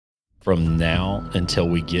From now until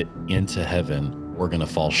we get into heaven, we're going to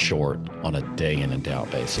fall short on a day in and out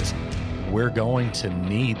basis. We're going to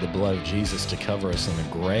need the blood of Jesus to cover us and the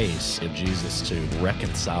grace of Jesus to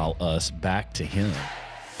reconcile us back to Him.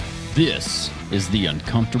 This is The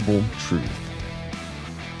Uncomfortable Truth.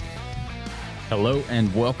 Hello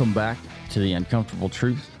and welcome back to The Uncomfortable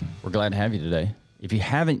Truth. We're glad to have you today. If you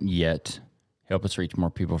haven't yet, help us reach more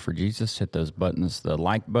people for Jesus. Hit those buttons, the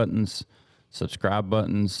like buttons, subscribe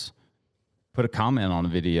buttons, put a comment on a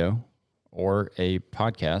video or a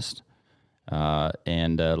podcast,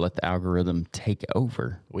 and let the algorithm take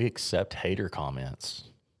over. We accept hater comments.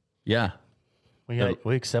 Yeah. We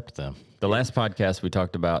accept them. The last podcast we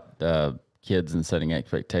talked about kids and setting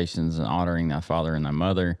expectations and honoring thy father and thy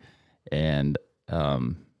mother. And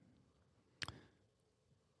one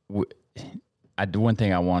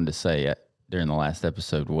thing I wanted to say during the last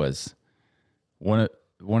episode was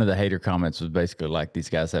one of the hater comments was basically like, these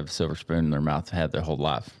guys have a silver spoon in their mouth to have their whole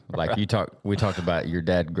life. Like we talked about your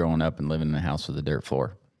dad growing up and living in a house with a dirt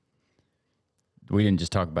floor. We didn't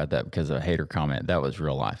just talk about that because of a hater comment. That was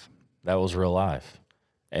real life. That was real life.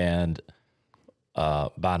 And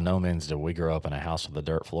by no means did we grow up in a house with a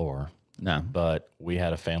dirt floor. No. But we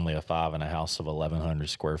had a family of 5 in a house of 1,100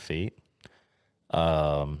 square feet.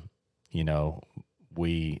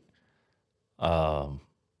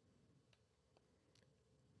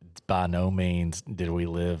 By no means did we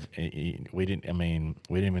live. We didn't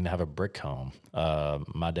even have a brick home.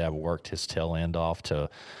 My dad worked his tail end off to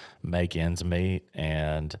make ends meet,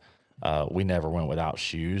 and we never went without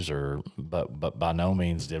shoes. But by no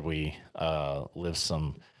means did we live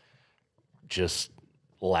some just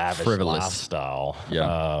lavish frivolous lifestyle.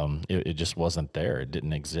 Yeah. It just wasn't there. It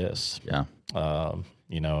didn't exist. Yeah.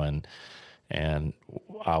 And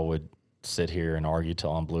I would sit here and argue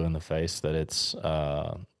till I'm blue in the face that it's,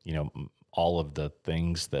 all of the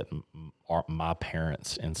things that my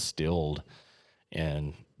parents instilled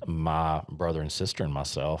in my brother and sister and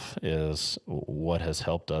myself is what has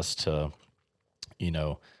helped us to,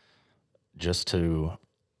 just to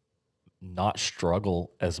not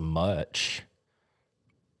struggle as much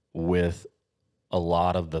with a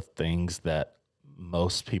lot of the things that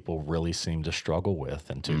most people really seem to struggle with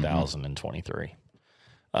in 2023.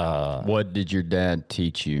 What did your dad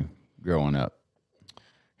teach you growing up?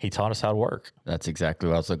 He taught us how to work. That's exactly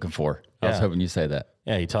what I was looking for. I was hoping you say that.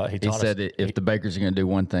 Yeah, he taught said us, if the bakers are going to do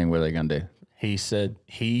one thing, what are they going to do? He said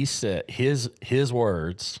his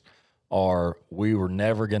words are, we were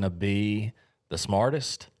never going to be the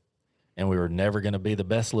smartest and we were never going to be the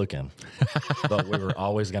best looking, but we were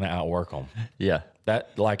always going to outwork them. Yeah. That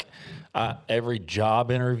every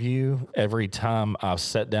job interview, every time I've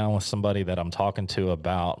sat down with somebody that I'm talking to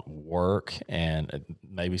about work, and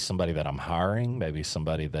maybe somebody that I'm hiring, maybe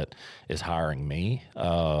somebody that is hiring me,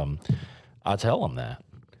 I tell them that,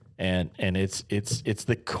 and it's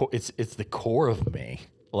the core of me,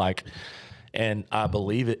 and I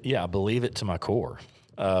believe it. Yeah, I believe it to my core,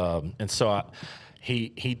 and so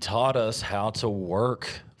he taught us how to work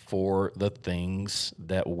for the things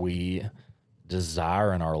that we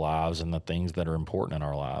desire in our lives and the things that are important in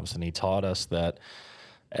our lives. And he taught us that,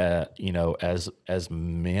 as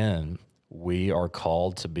men, we are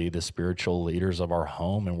called to be the spiritual leaders of our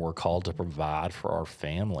home, and we're called to provide for our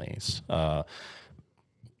families.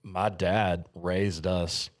 My dad raised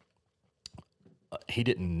us. He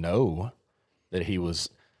didn't know that he was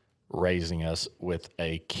raising us with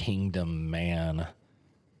a kingdom man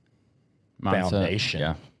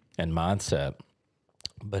foundation and mindset.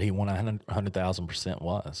 But he 100,000%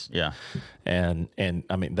 was. Yeah. And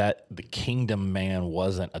I mean, that the kingdom man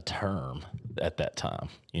wasn't a term at that time.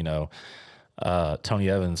 Tony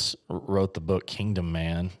Evans wrote the book Kingdom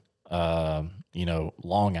Man,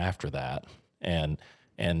 long after that. And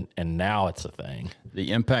now it's a thing.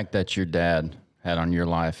 The impact that your dad had on your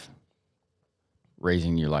life,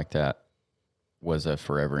 raising you like that, was a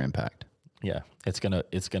forever impact. Yeah. It's gonna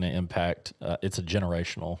impact, it's a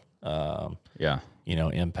generational,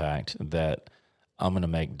 impact that I'm going to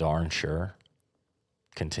make darn sure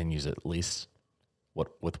continues at least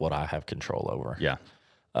with what I have control over. Yeah.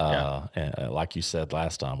 And like you said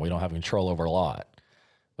last time, we don't have control over a lot,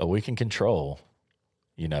 but we can control,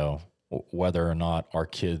 whether or not our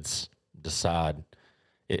kids decide.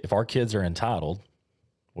 If our kids are entitled,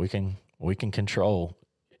 we can control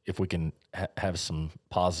if we can have some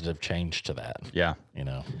positive change to that. Yeah.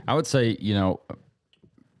 I would say,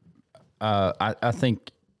 I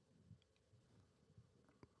think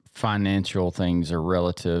financial things are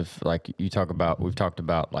relative. Like we've talked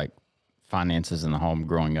about like finances in the home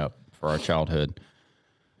growing up for our childhood.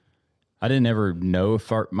 I didn't ever know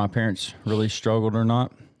if my parents really struggled or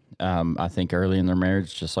not. I think early in their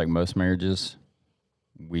marriage, just like most marriages,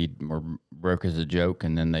 we were broke as a joke,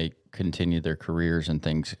 and then they continued their careers, and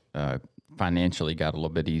things financially got a little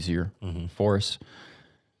bit easier for us.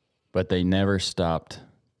 But they never stopped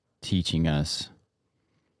teaching us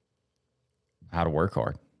how to work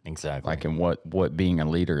hard. Exactly. Like, and what being a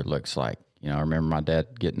leader looks like. You know, I remember my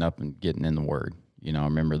dad getting up and getting in the Word. You know, I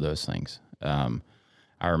remember those things. I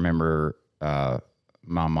remember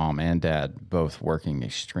my mom and dad both working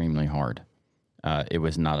extremely hard. It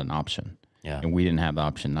was not an option. Yeah. And we didn't have the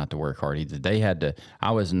option not to work hard either. They had to.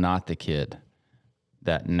 I was not the kid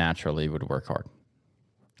that naturally would work hard.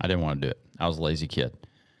 I didn't want to do it. I was a lazy kid.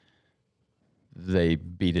 They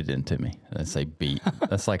beat it into me. I say beat.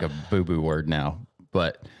 That's like a boo-boo word now.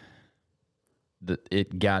 But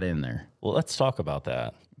it got in there. Well, let's talk about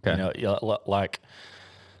that. Okay. You know, like,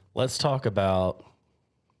 let's talk about.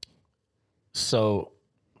 So,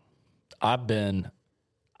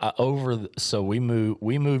 so we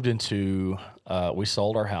moved into. We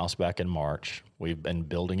sold our house back in March. We've been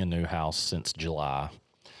building a new house since July.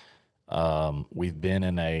 We've been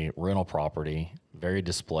in a rental property, very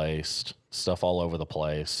displaced, stuff all over the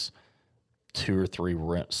place, 2 or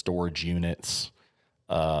 3 storage units.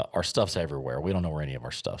 Our stuff's everywhere. We don't know where any of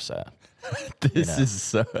our stuff's at. I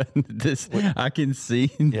can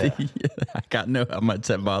see. I know how much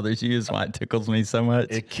that bothers you. Is why it tickles me so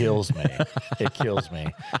much. It kills me. It kills me.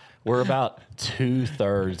 We're about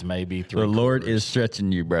 2/3, maybe 3/4. The Lord is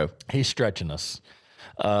stretching you, bro. He's stretching us.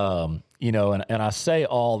 You know, and I say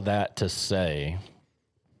all that to say,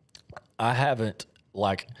 I haven't,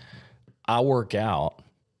 like, I work out.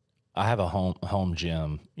 I have a home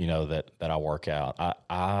gym, you know, that I work out.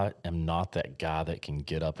 I am not that guy that can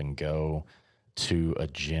get up and go to a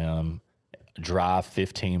gym, drive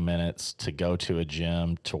 15 minutes to go to a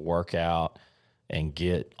gym to work out and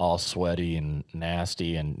get all sweaty and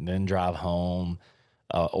nasty and then drive home,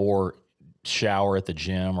 or shower at the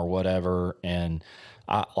gym or whatever. And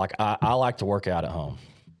I like to work out at home.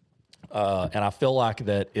 And I feel like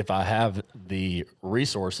that if I have the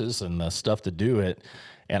resources and the stuff to do it,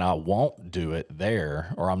 and I won't do it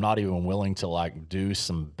there, or I'm not even willing to like do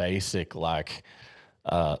some basic like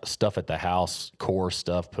stuff at the house, core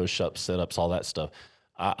stuff, push-ups, sit-ups, all that stuff,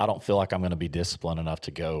 I don't feel like I'm going to be disciplined enough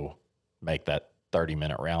to go make that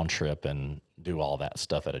 30-minute round trip and do all that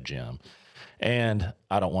stuff at a gym. And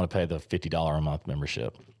I don't want to pay the $50 a month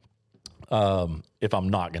membership if I'm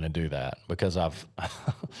not going to do that, because I've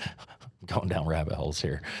gone down rabbit holes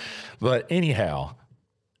here. But anyhow,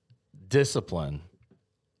 discipline.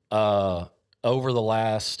 Over the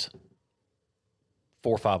last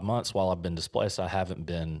 4 or 5 months while I've been displaced, I haven't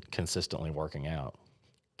been consistently working out.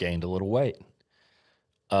 Gained a little weight.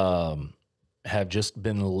 Have just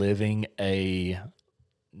been living I've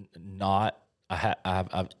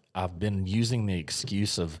been using the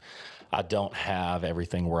excuse of I don't have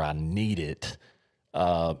everything where I need it.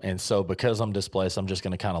 And so because I'm displaced, I'm just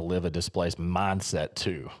going to kind of live a displaced mindset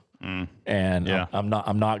too. And Yeah. I'm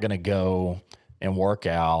not going to go and work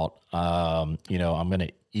out. You know, I'm going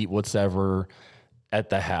to eat whatever at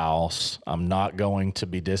the house. I'm not going to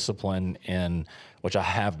be disciplined which I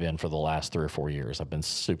have been for the last 3 or 4 years. I've been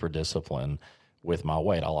super disciplined with my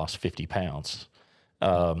weight. I lost 50 pounds.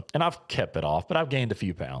 And I've kept it off, but I've gained a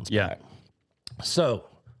few pounds back. So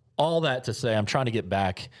all that to say, I'm trying to get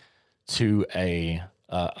back to I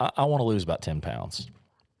want to lose about 10 pounds.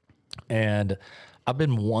 And I've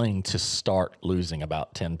been wanting to start losing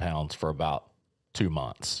about 10 pounds for about 2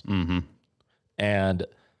 months. Mm-hmm. And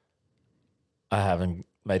I haven't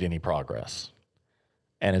made any progress.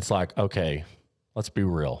 And it's like, okay, let's be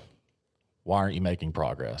real. Why aren't you making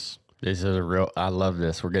progress? This is I love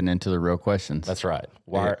this. We're getting into the real questions. That's right.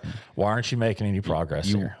 Why aren't you making any progress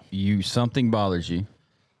here? Something bothers you.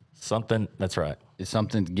 Something, that's right. It's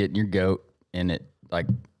something getting your goat, and it, like,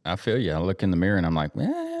 I feel you. I look in the mirror and I'm like, dude,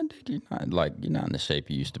 you're not in the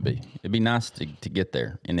shape you used to be. It'd be nice to get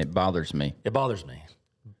there, and it bothers me. It bothers me.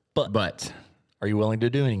 But are you willing to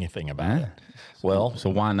do anything about it? Well, so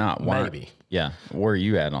why not? Maybe. Yeah. Where are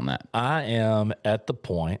you at on that? I am at the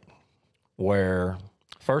point where,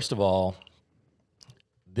 first of all,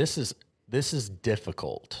 this is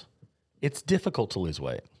difficult. It's difficult to lose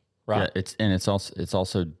weight, right? Yeah, it's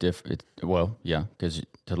also different. Well, yeah, because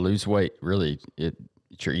to lose weight, really,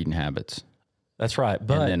 it's your eating habits. That's right.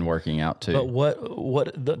 But and then working out too. But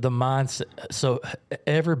what the mindset? So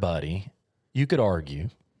everybody, you could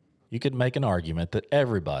make an argument that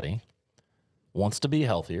everybody wants to be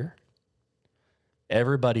healthier.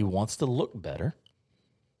 Everybody wants to look better.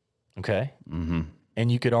 Okay. Mm-hmm.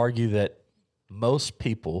 And you could argue that most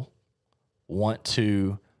people want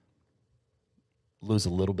to lose a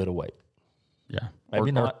little bit of weight. Yeah.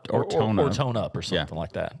 Maybe not, or tone up. Or tone up or something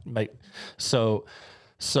like that. So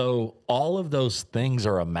all of those things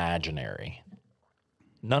are imaginary.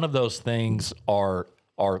 None of those things are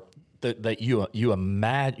that you're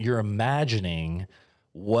imagining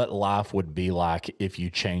what life would be like if you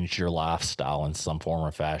changed your lifestyle in some form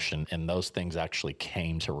or fashion, and those things actually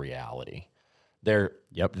came to reality. They're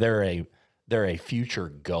a future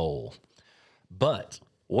goal. But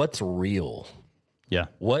what's real? Yeah.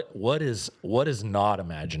 What is not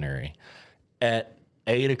imaginary? At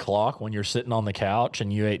 8 o'clock when you're sitting on the couch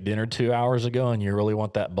and you ate dinner 2 hours ago and you really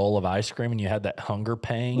want that bowl of ice cream and you had that hunger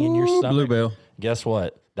pang in your stomach. Bluebell. Guess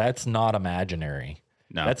what? That's not imaginary.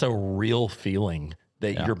 No. That's a real feeling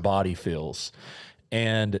that your body feels.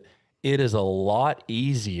 And it is a lot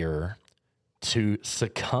easier to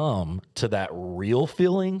succumb to that real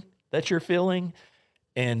feeling that you're feeling,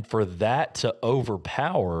 and for that to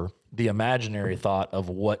overpower the imaginary thought of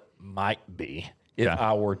what might be if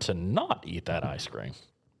I were to not eat that ice cream.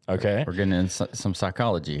 Okay. We're getting into some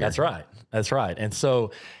psychology here. That's right. That's right. And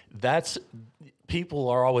so people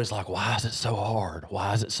are always like, why is it so hard?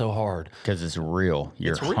 Why is it so hard? Because it's real.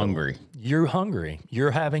 You're hungry. You're hungry.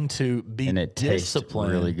 You're having to be and it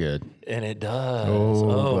disciplined. Tastes really good. And it does.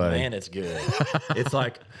 Oh man, it's good. It's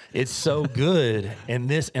like, it's so good.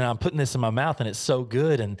 And I'm putting this in my mouth and it's so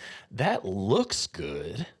good. And that looks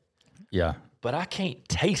good. Yeah. But I can't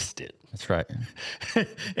taste it. That's right.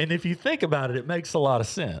 And if you think about it, it makes a lot of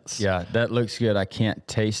sense. Yeah, that looks good. I can't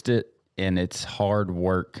taste it, and it's hard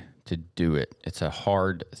work to do it. It's a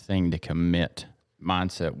hard thing to commit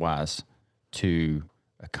mindset-wise to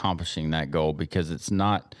accomplishing that goal, because it's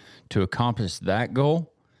not to accomplish that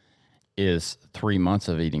goal is 3 months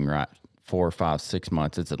of eating right, 4, 5, 6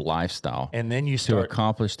 months. It's a lifestyle. And then you to start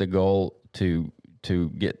accomplish the goal to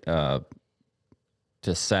get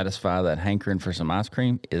to satisfy that hankering for some ice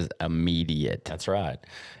cream is immediate. That's right.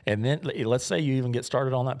 And then let's say you even get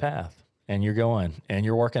started on that path and you're going and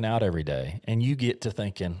you're working out every day and you get to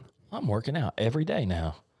thinking, I'm working out every day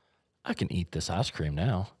now. I can eat this ice cream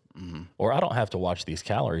now, or I don't have to watch these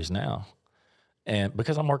calories now. And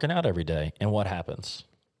because I'm working out every day, and what happens?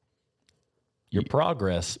 Your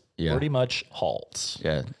progress pretty much halts.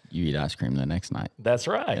 Yeah. You eat ice cream the next night. That's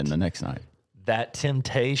right. And the next night. That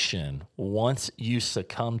temptation, once you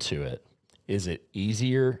succumb to it, is it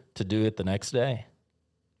easier to do it the next day?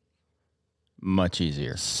 Much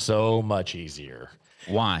easier. So much easier.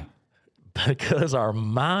 Why? Because our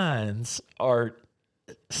minds are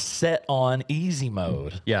set on easy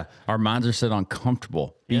mode. Yeah. Our minds are set on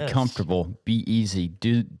comfortable. Be comfortable. Be easy.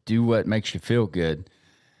 Do what makes you feel good.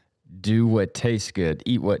 Do what tastes good.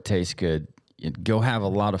 Eat what tastes good. Go have a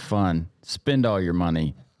lot of fun. Spend all your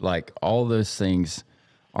money. Like, all those things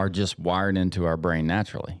are just wired into our brain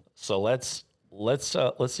naturally. So let's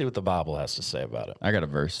see what the Bible has to say about it. I got a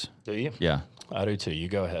verse. Do you? Yeah. I do too. You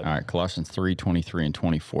go ahead. All right. Colossians 3:23 and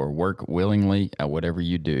 24. Work willingly at whatever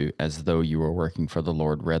you do as though you were working for the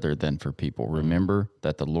Lord rather than for people. Remember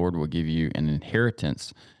that the Lord will give you an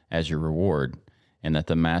inheritance as your reward, and that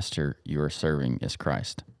the master you are serving is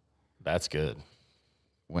Christ. That's good.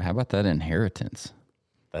 Well, how about that inheritance?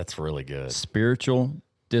 That's really good. Spiritual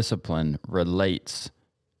discipline relates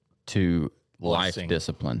to Blessing. life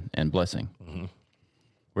discipline and blessing. Mm-hmm.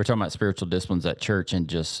 We're talking about spiritual disciplines at church, and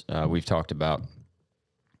just we've talked about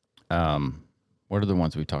what are the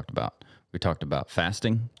ones we talked about? We talked about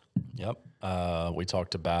fasting. Yep. We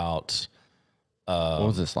talked about what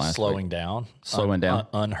was this last slowing week? down, Slowing down,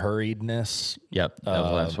 unhurriedness. Yep, that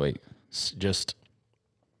was last week. Just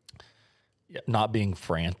not being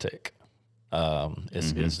frantic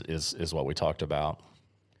is what we talked about.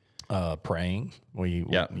 Praying,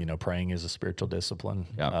 praying is a spiritual discipline.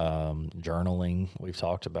 Yep. Journaling, we've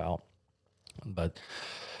talked about, but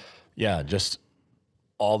yeah, just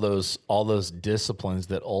all those disciplines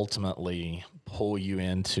that ultimately pull you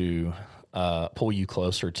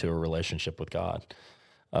closer to a relationship with God.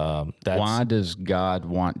 Why does God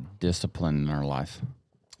want discipline in our life?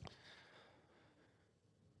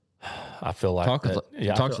 I feel like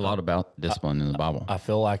talks a lot about discipline in the Bible. I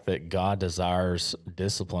feel like that God desires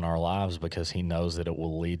discipline our lives because he knows that it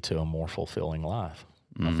will lead to a more fulfilling life.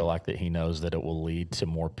 I feel like that he knows that it will lead to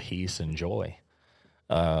more peace and joy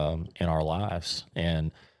in our lives.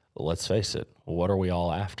 And let's face it, what are we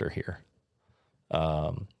all after here?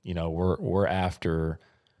 We're after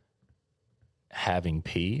having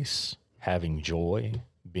peace, having joy,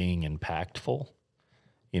 being impactful.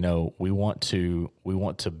 We want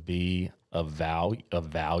to be of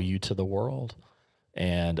value to the world.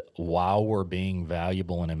 And while we're being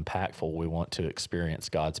valuable and impactful, we want to experience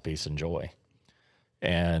God's peace and joy.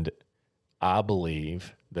 And I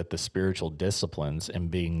believe that the spiritual disciplines and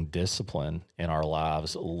being disciplined in our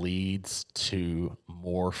lives leads to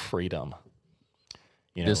more freedom.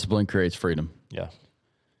 Discipline creates freedom. Yeah.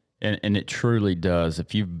 And it truly does.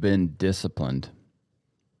 If you've been disciplined,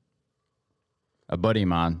 a buddy of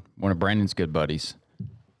mine, one of Brandon's good buddies,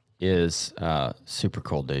 is super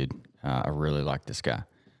cool dude. I really like this guy.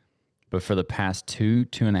 But for the past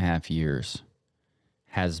 2.5 years,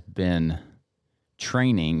 has been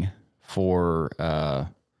training for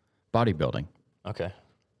bodybuilding. Okay.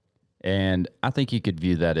 And I think you could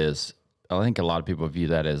view that as, I think a lot of people view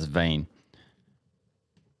that as vain.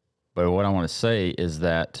 But what I want to say is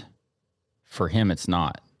that for him, it's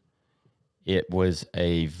not. It was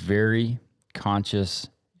a very conscious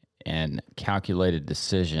and calculated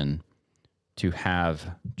decision to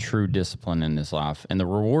have true discipline in his life. And the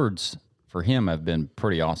rewards for him have been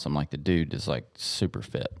pretty awesome. Like the dude is like super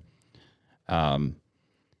fit.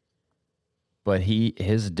 But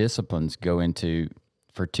his disciplines go into,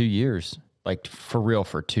 for 2 years, like for real,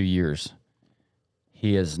 for 2 years,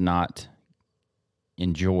 he has not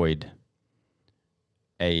enjoyed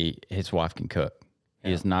his wife can cook. Yeah.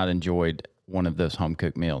 He has not enjoyed one of those home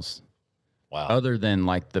cooked meals. Wow. Other than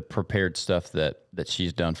like the prepared stuff that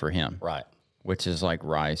she's done for him. Right. Which is like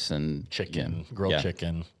rice and chicken, grilled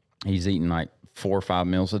chicken. He's eating like 4 or 5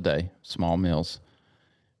 meals a day, small meals.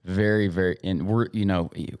 Very, very, and we're,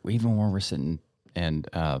 even when we're sitting and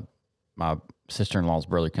my sister-in-law's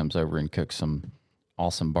brother comes over and cooks some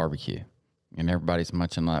awesome barbecue. And everybody's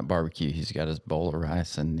munching on that barbecue. He's got his bowl of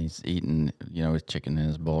rice and he's eating, his chicken and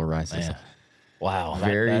his bowl of rice. Man. Wow,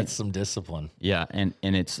 that's some discipline. Yeah, and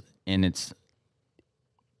it's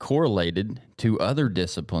correlated to other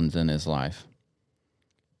disciplines in his life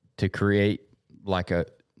to create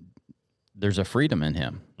there's a freedom in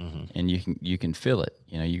him, and you can feel it.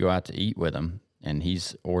 You go out to eat with him, and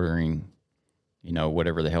he's ordering,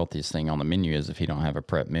 whatever the healthiest thing on the menu is if he don't have a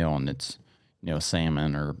prep meal, and it's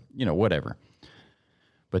salmon or whatever.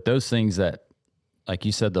 But those things that, like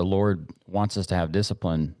you said, the Lord wants us to have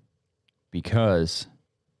discipline because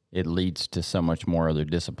it leads to so much more other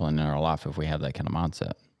discipline in our life if we have that kind of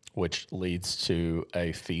mindset. Which leads to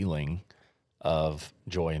a feeling of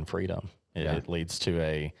joy and freedom. It leads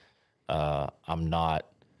to I'm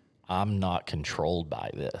not controlled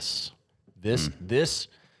by this.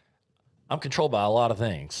 I'm controlled by a lot of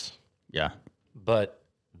things. Yeah. But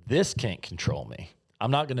this can't control me. I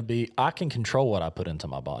can control what I put into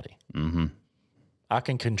my body. Mm-hmm. I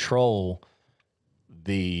can control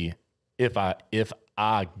if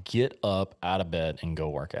I get up out of bed and go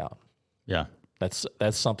work out. Yeah. That's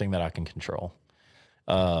something that I can control.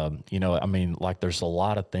 There's a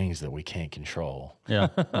lot of things that we can't control. Yeah,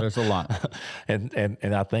 there's a lot.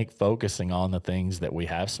 and I think focusing on the things that we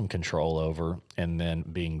have some control over and then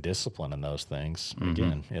being disciplined in those things,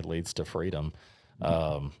 again, it leads to freedom.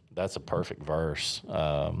 That's a perfect verse,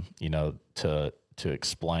 to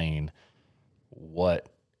explain what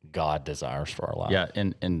God desires for our life. Yeah,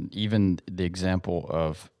 and even the example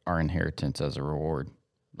of our inheritance as a reward,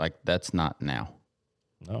 like that's not now.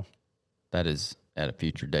 No. That is at a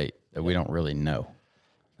future date that we don't really know.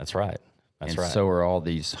 That's right. That's right. So are all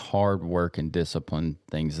these hard work and discipline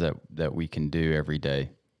things that we can do every day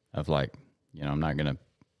of like, I'm not going to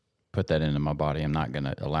put that into my body. I'm not going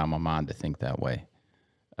to allow my mind to think that way.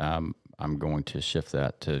 I'm going to shift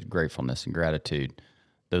that to gratefulness and gratitude.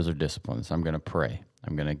 Those are disciplines. I'm going to pray.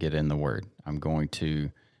 I'm going to get in the Word. I'm going to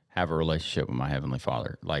have a relationship with my Heavenly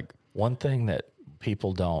Father. Like, one thing that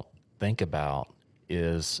people don't think about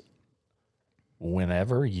is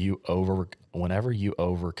whenever you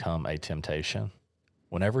overcome a temptation,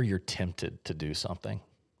 whenever you're tempted to do something,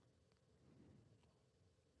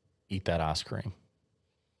 eat that ice cream.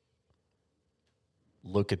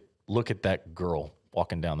 Look at that girl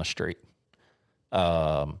walking down the street.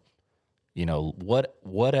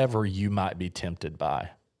 Whatever you might be tempted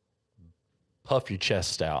by, puff your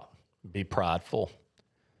chest out, be prideful,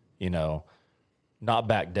 not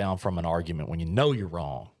back down from an argument when you know you're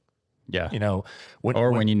wrong. Yeah.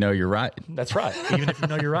 When you know you're right. That's right. Even if you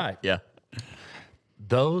know you're right. Yeah.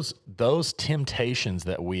 Those temptations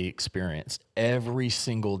that we experience every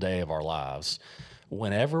single day of our lives,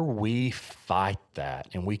 whenever we fight that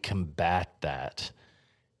and we combat that,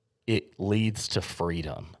 it leads to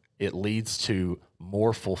freedom. It leads to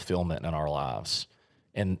more fulfillment in our lives.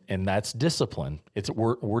 And that's discipline.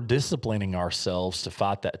 We're disciplining ourselves to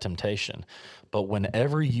fight that temptation. But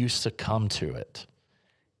whenever you succumb to it,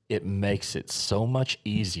 it makes it so much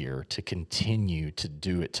easier to continue to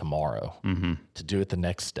do it tomorrow, to do it the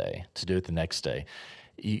next day,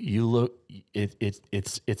 You look,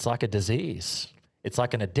 it's like a disease. It's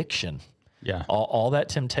like an addiction. Yeah. All that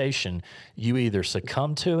temptation, you either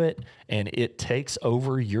succumb to it and it takes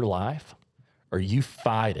over your life, or you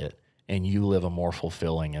fight it and you live a more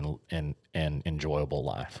fulfilling and enjoyable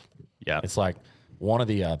life. Yeah. It's like one or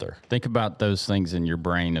the other. Think about those things in your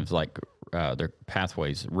brain of like their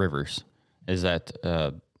pathways, rivers. Is that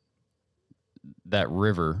that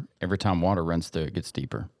river, every time water runs through it, gets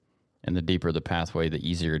deeper. And the deeper the pathway, the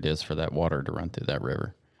easier it is for that water to run through that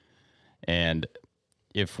river. And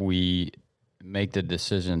if we make the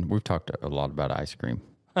decision, we've talked a lot about ice cream.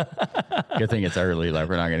 Good thing it's early, like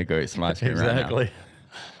we're not going to go eat some ice cream right now.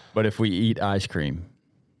 But if we eat ice cream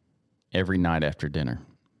every night after dinner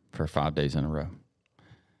for 5 days in a row,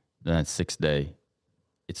 then that 6th day,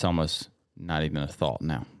 it's almost not even a thought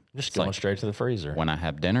now. Just going straight to the freezer. When I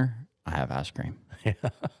have dinner, I have ice cream.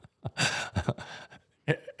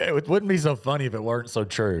 It wouldn't be so funny if it weren't so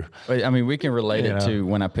true. But, I mean, we can relate it to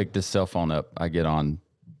when I pick this cell phone up, I get on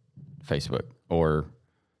Facebook or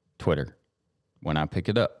Twitter. When I pick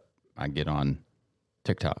it up, I get on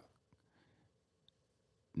TikTok.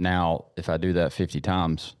 Now, if I do that 50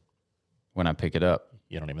 times, when I pick it up,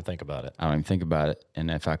 you don't even think about it. I don't even think about it. And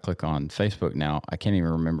if I click on Facebook now, I can't even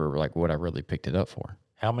remember like what I really picked it up for.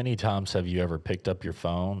 How many times have you ever picked up your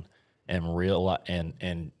phone and realize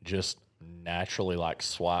and just naturally like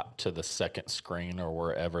swipe to the second screen or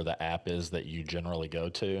wherever the app is that you generally go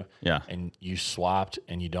to? Yeah. And you swiped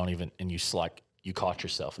and you don't even, and you you caught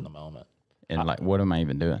yourself in the moment. And like, what am I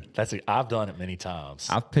even doing? I've done it many times.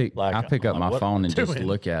 I pick up my phone and just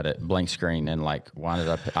look at it, blank screen, and like, why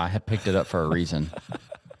did I had picked it up for a reason.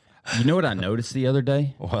 You know what I noticed the other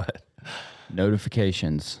day? What?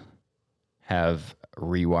 Notifications have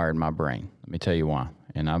rewired my brain. Let me tell you why.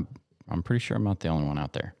 And I'm pretty sure I'm not the only one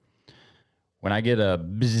out there. When I get a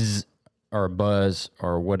buzz or a buzz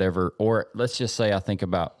or whatever, or let's just say I think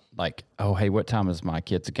about like, oh, hey, what time is my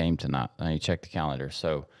kid's game tonight? I need to check the calendar.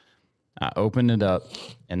 So I open it up,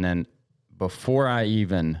 and then before I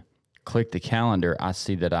even click the calendar, I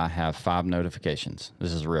see that I have 5 notifications.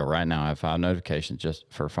 This is real. Right now, I have 5 notifications just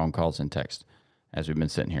for phone calls and text as we've been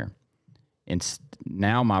sitting here. And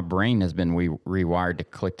now my brain has been rewired to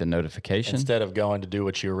click the notification. Instead of going to do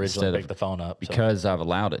what you originally picked the phone up. Because I've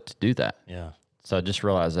allowed it to do that. Yeah. So I just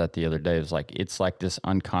realized that the other day. It's like this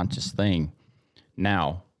unconscious thing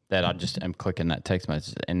now that I just am clicking that text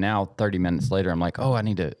message. And now 30 minutes later, I'm like, oh, I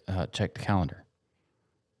need to check the calendar.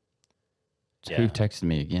 Yeah. Who texted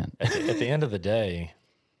me again? At the end of the day,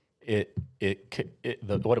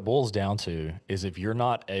 what it boils down to is if you're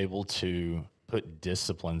not able to put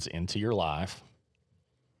disciplines into your life,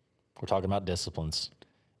 we're talking about disciplines.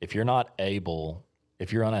 If you're unable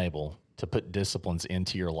to put disciplines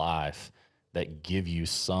into your life that give you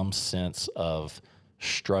some sense of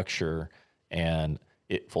structure and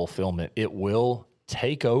fulfillment, it will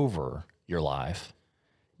take over your life,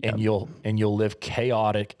 and you'll live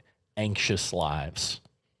chaotic, anxious lives.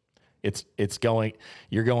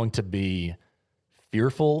 You're going to be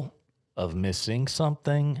fearful of missing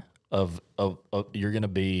something. You're going to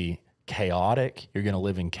be chaotic. You're going to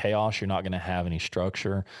live in chaos. You're not going to have any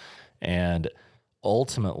structure, and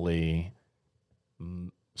ultimately,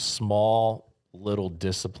 small little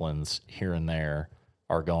disciplines here and there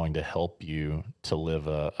are going to help you to live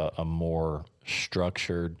a more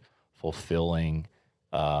structured, fulfilling,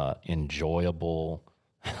 enjoyable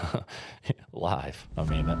life. I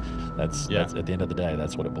mean, that's at the end of the day,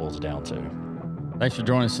 that's what it boils down to. Thanks for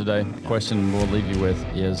joining us today. The question we'll leave you with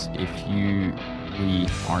is, if we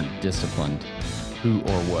aren't disciplined, who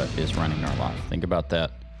or what is running our life? Think about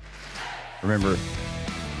that. Remember,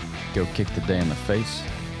 go kick the day in the face.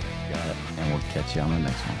 Got it. And we'll catch you on the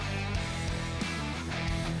next one.